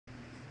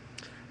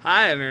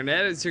Hi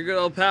Internet, it's your good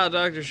old pal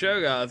Dr.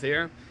 Shogoth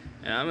here,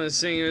 and I'm going to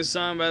sing you a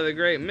song by the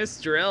great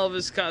Mr.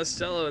 Elvis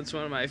Costello. It's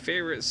one of my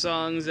favorite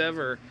songs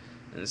ever,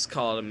 and it's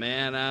called A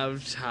Man Out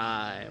of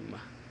Time.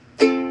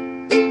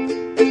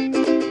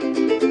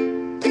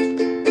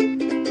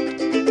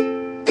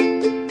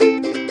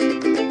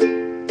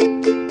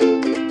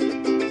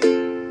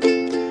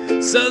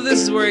 So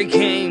this is where he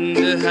came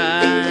to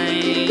hide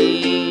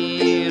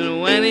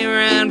when he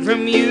ran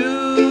from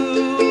you,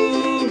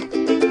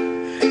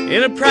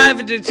 in a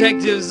private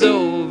detective's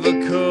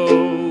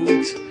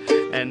overcoat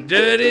and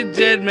dirty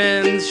dead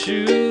man's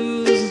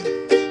shoes.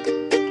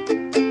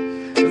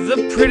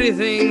 The pretty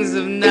things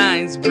of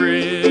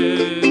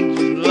Knightsbridge,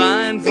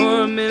 lying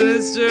for a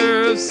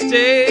minister of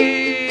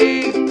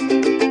state,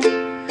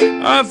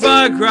 are a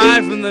far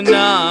cry from the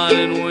nod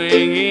and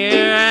wing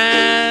here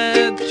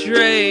at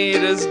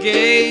Trader's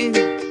Gate.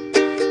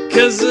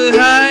 'Cause the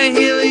high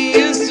heel he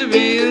used to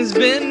be has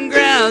been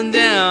ground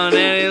down,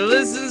 and he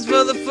listens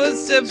for the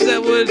footsteps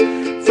that would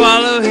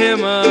follow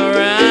him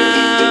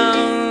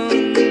around.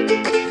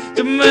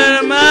 To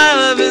murder my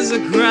love is a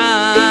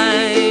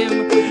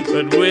crime,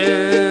 but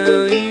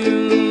will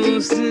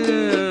you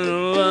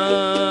still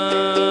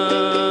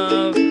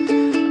love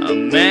a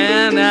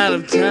man out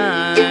of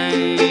time?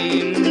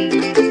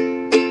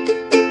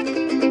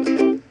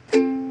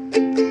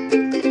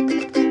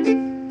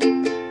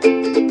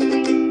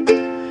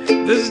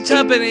 There's a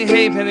tuppenny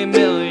halfpenny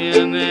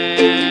millionaire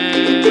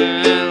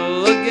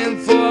looking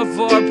for a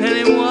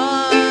four-penny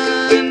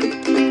one,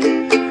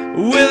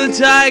 with a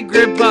tight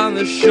grip on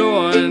the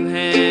shorn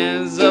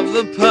hands of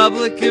the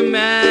public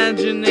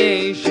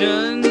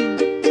imagination.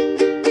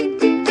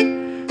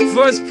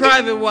 For his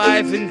private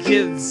wife and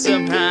kids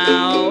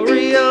somehow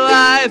real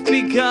life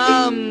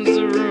becomes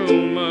a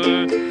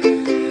rumor.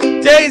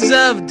 Days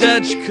of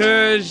Dutch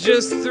courage,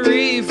 just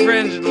 3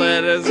 French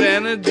letters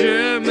and a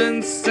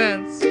German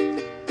sense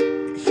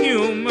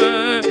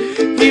humor.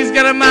 He's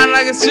got a mind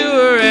like a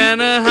sewer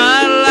and a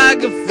heart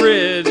like a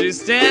fridge. He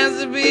stands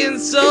to be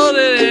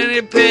insulted and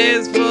he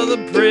pays for the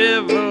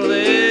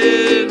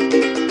privilege.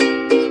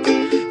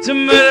 To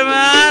murder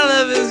my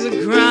love is a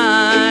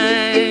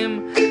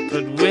crime,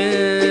 but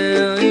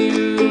will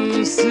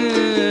you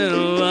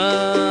still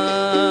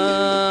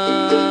love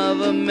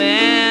a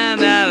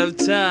man out of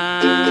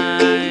time?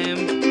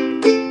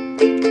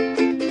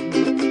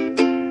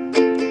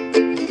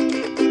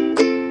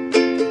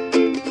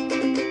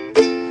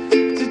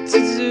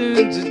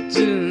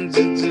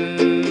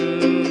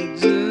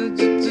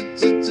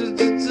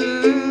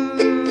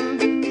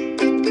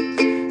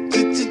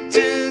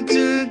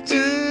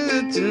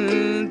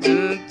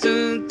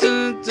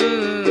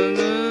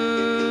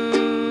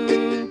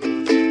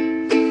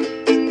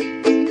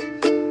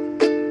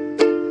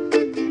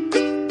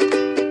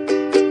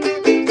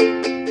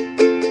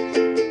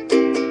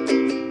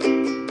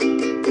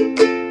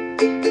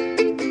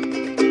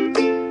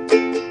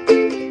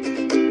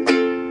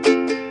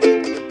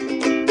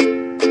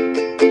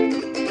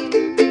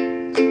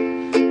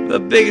 The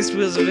biggest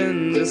wheels of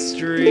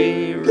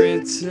industry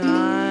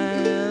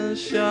retire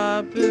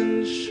sharp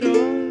and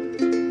short,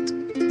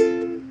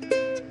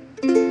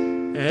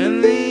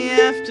 and the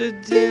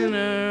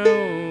after-dinner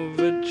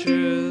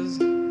overtures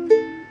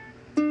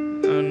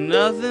are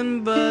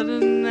nothing but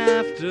an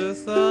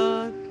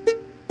afterthought.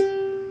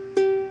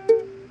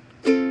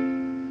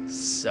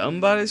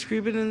 Somebody's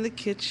creeping in the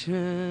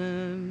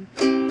kitchen.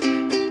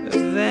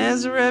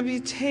 There's a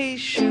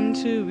reputation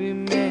to be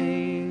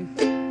made,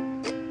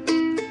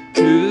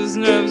 whose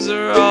nerves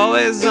are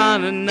always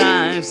on a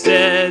knife's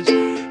edge,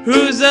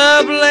 who's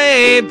a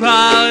blade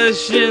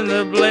polishing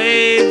the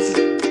blades.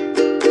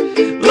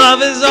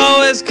 Love is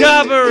always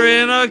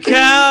covering or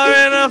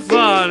cowering or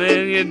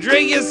fawning. You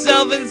drink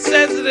yourself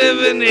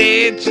insensitive and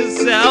hate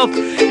yourself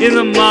in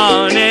the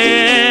morning.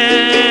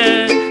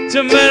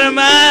 To murder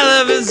my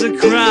love is a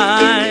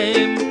crime,